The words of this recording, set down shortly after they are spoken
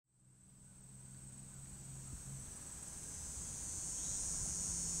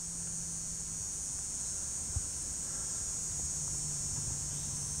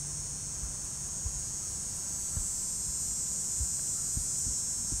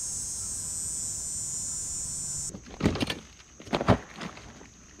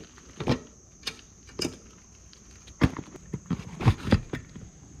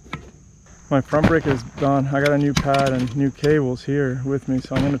My front brake is gone. I got a new pad and new cables here with me,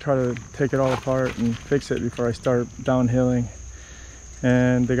 so I'm going to try to take it all apart and fix it before I start downhilling.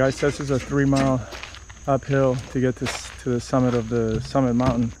 And the guy says it's a 3-mile uphill to get to the summit of the summit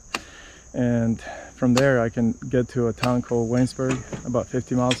mountain, and from there I can get to a town called Waynesburg, about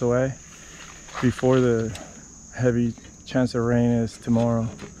 50 miles away, before the heavy chance of rain is tomorrow,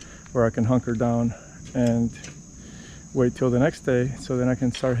 where I can hunker down and wait till the next day, so then I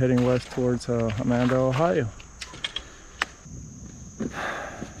can start heading west towards Amanda, Ohio.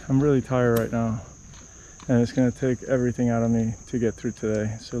 I'm really tired right now, and it's going to take everything out of me to get through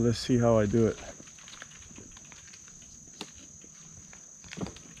today, so let's see how I do it.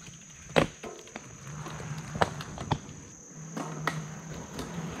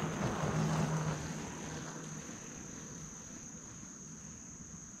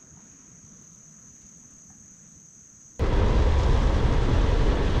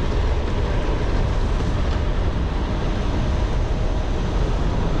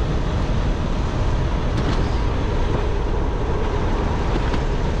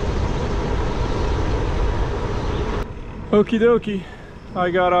 Okie dokie, I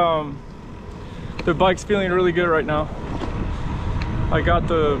got the bike's feeling really good right now. I got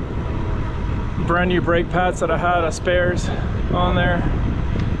the brand new brake pads that I had as spares on there.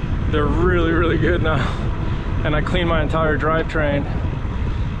 They're really good now. And I cleaned my entire drivetrain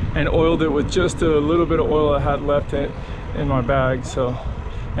and oiled it with just a little bit of oil I had left in my bag. So,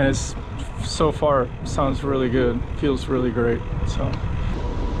 and it's so far sounds really good, feels really great. So.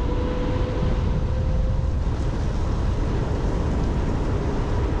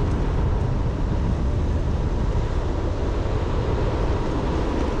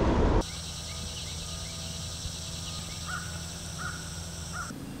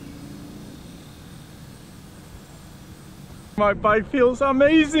 My bike feels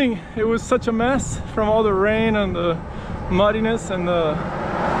amazing. It was such a mess from all the rain and the muddiness and the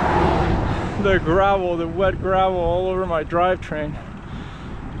gravel, the wet gravel all over my drivetrain.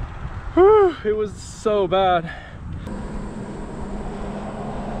 Whew, it was so bad.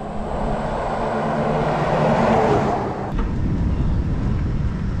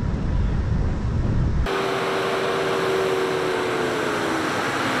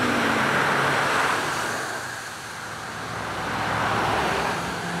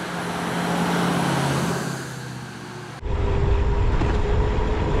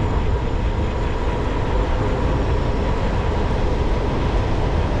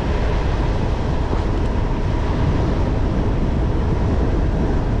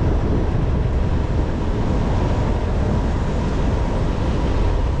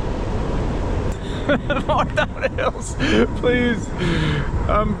 More down the hills, please.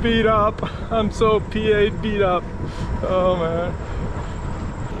 I'm beat up. I'm so PA beat up. Oh man.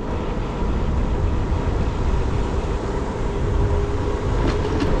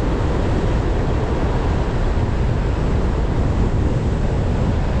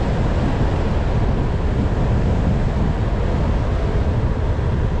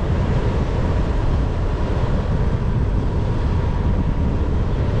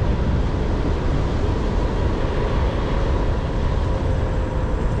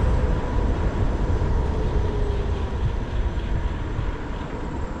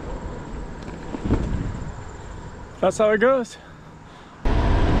 That's how it goes.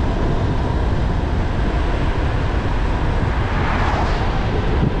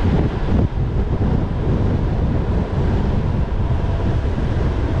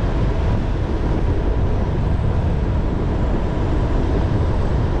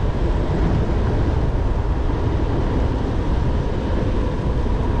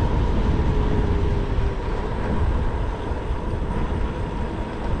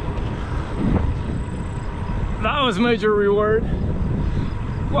 That was major reward.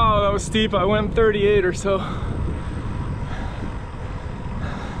 Wow, that was steep. I went 38 or so.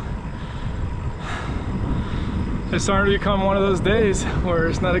 It's starting to become one of those days where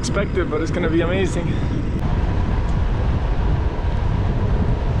it's not expected, but it's going to be amazing.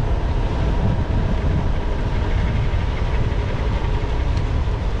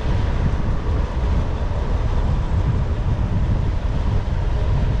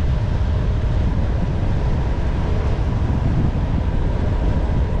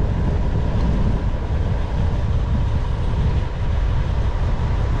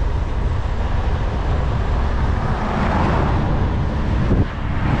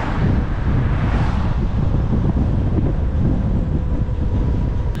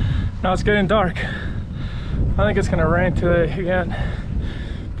 Now it's getting dark. I think it's gonna rain today again.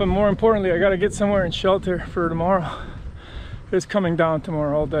 But more importantly, I gotta get somewhere in shelter for tomorrow. It's coming down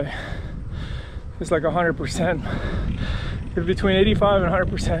tomorrow all day. It's like 100%. It's between 85 and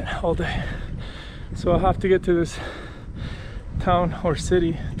 100% all day. So I'll have to get to this town or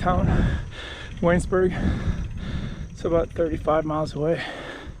city, Waynesburg. It's about 35 miles away.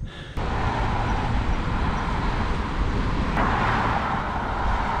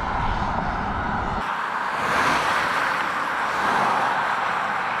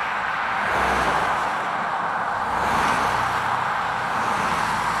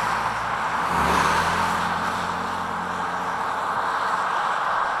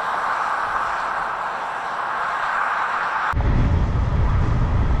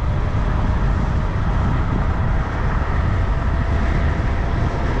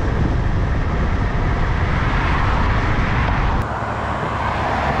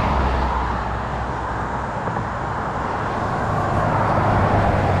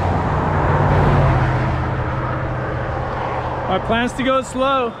 My plan's to go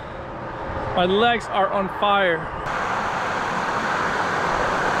slow. My legs are on fire.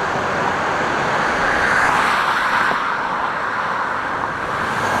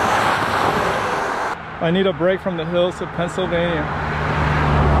 I need a break from the hills of Pennsylvania.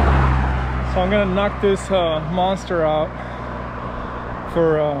 So I'm gonna knock this monster out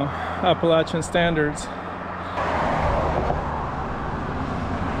for Appalachian standards.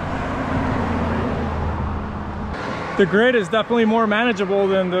 The grade is definitely more manageable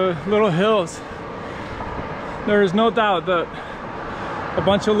than the little hills. There is no doubt that a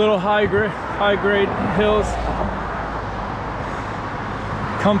bunch of little high grade hills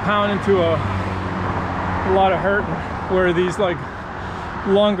compound into a lot of hurt, where these like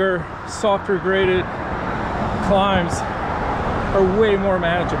longer, softer graded climbs are way more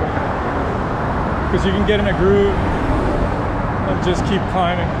manageable because you can get in a groove and just keep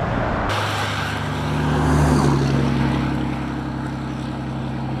climbing.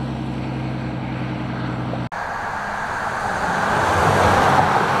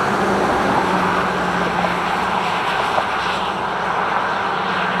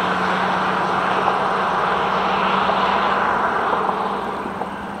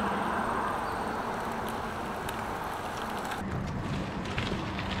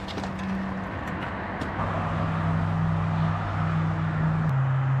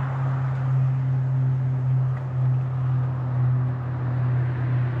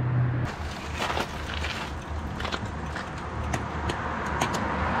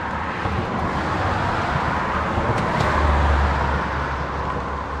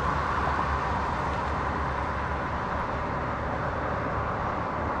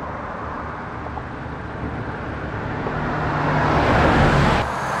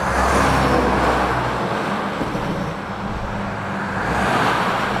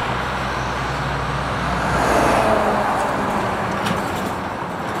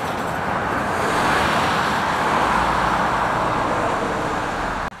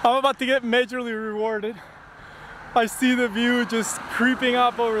 I'm about to get majorly rewarded. I see the view just creeping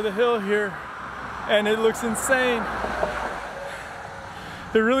up over the hill here, and it looks insane.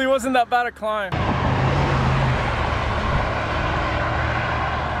 It really wasn't that bad a climb.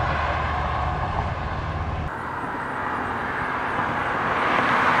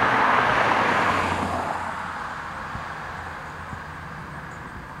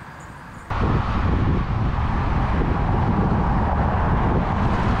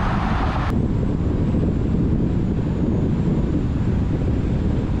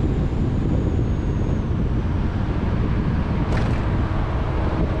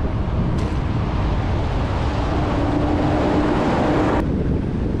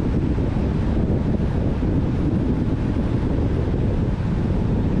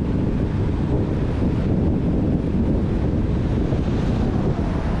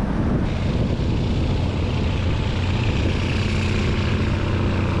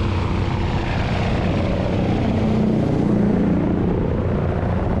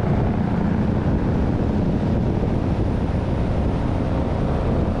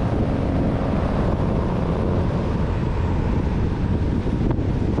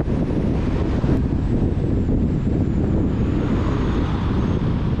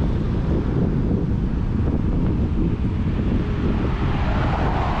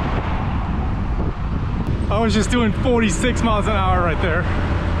 I was just doing 46 miles an hour right there.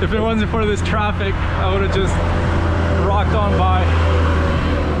 If it wasn't for this traffic, I would have just rocked on by.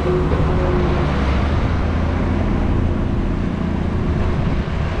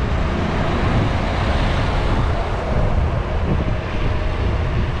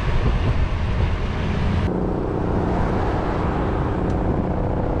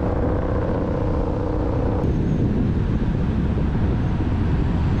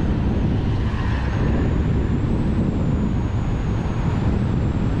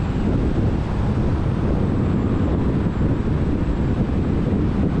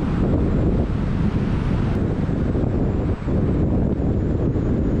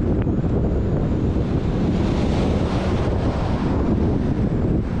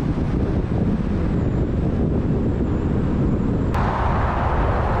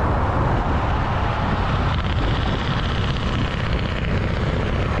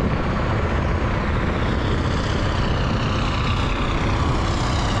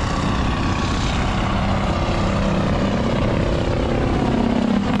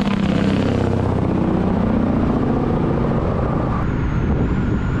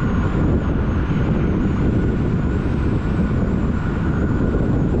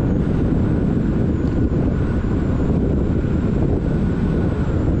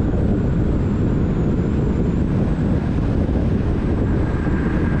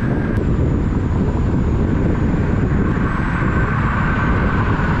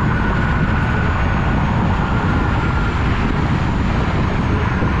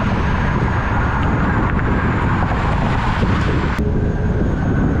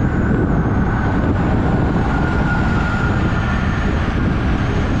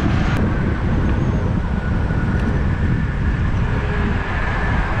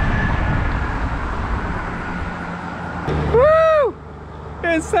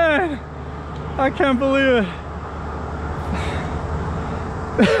 insane. I can't believe it.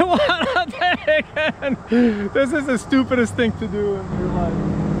 What a day again. This is the stupidest thing to do in your life.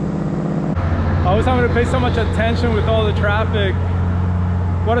 I was having to pay so much attention with all the traffic.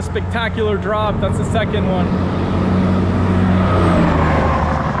 What a spectacular drop. That's the second one.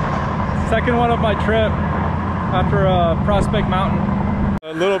 Second one of my trip after Prospect Mountain.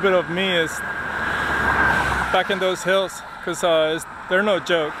 A little bit of me is back in those hills because they're no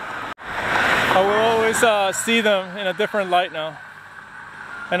joke. I will always see them in a different light now.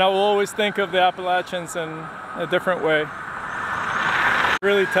 And I will always think of the Appalachians in a different way.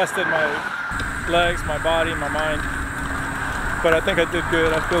 Really tested my legs, my body, my mind. But I think I did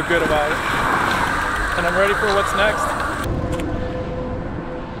good. I feel good about it. And I'm ready for what's next.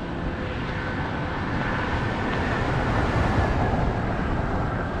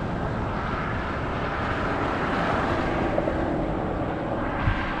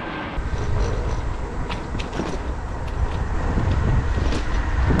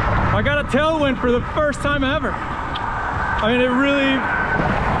 I got a tailwind for the first time ever. I mean, it really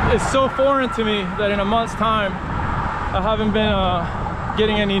is so foreign to me that in a month's time, I haven't been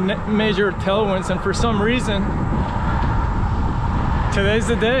getting any major tailwinds, and for some reason, today's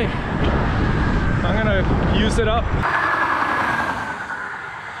the day. I'm gonna use it up.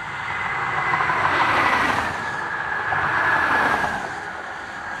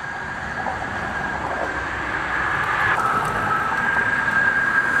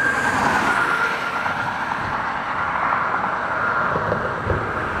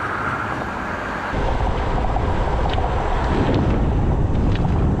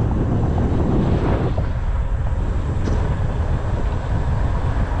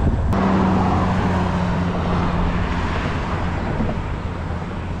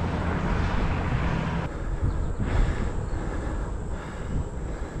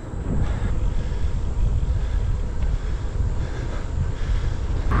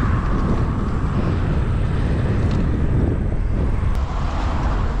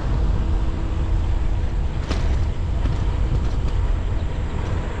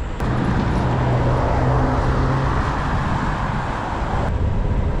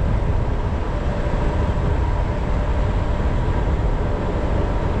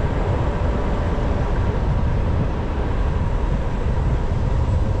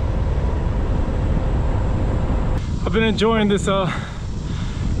 I've been enjoying this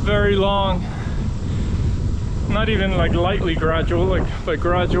very long, not even like lightly gradual, but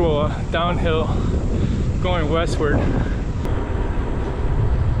gradual downhill going westward.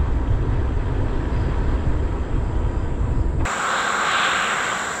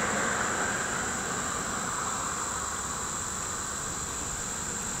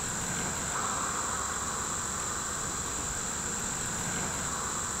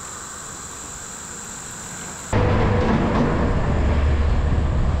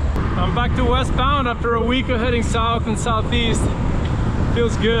 I'm back to westbound after a week of heading south and southeast.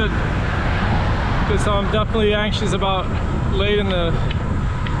 Feels good because I'm definitely anxious about late in the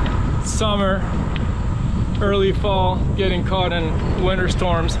summer, early fall, getting caught in winter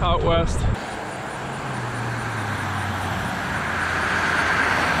storms out west.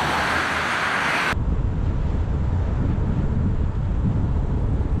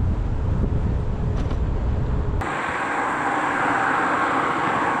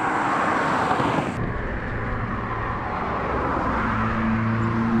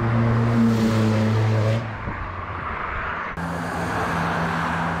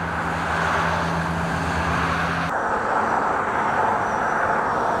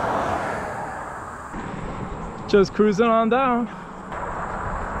 Just cruising on down.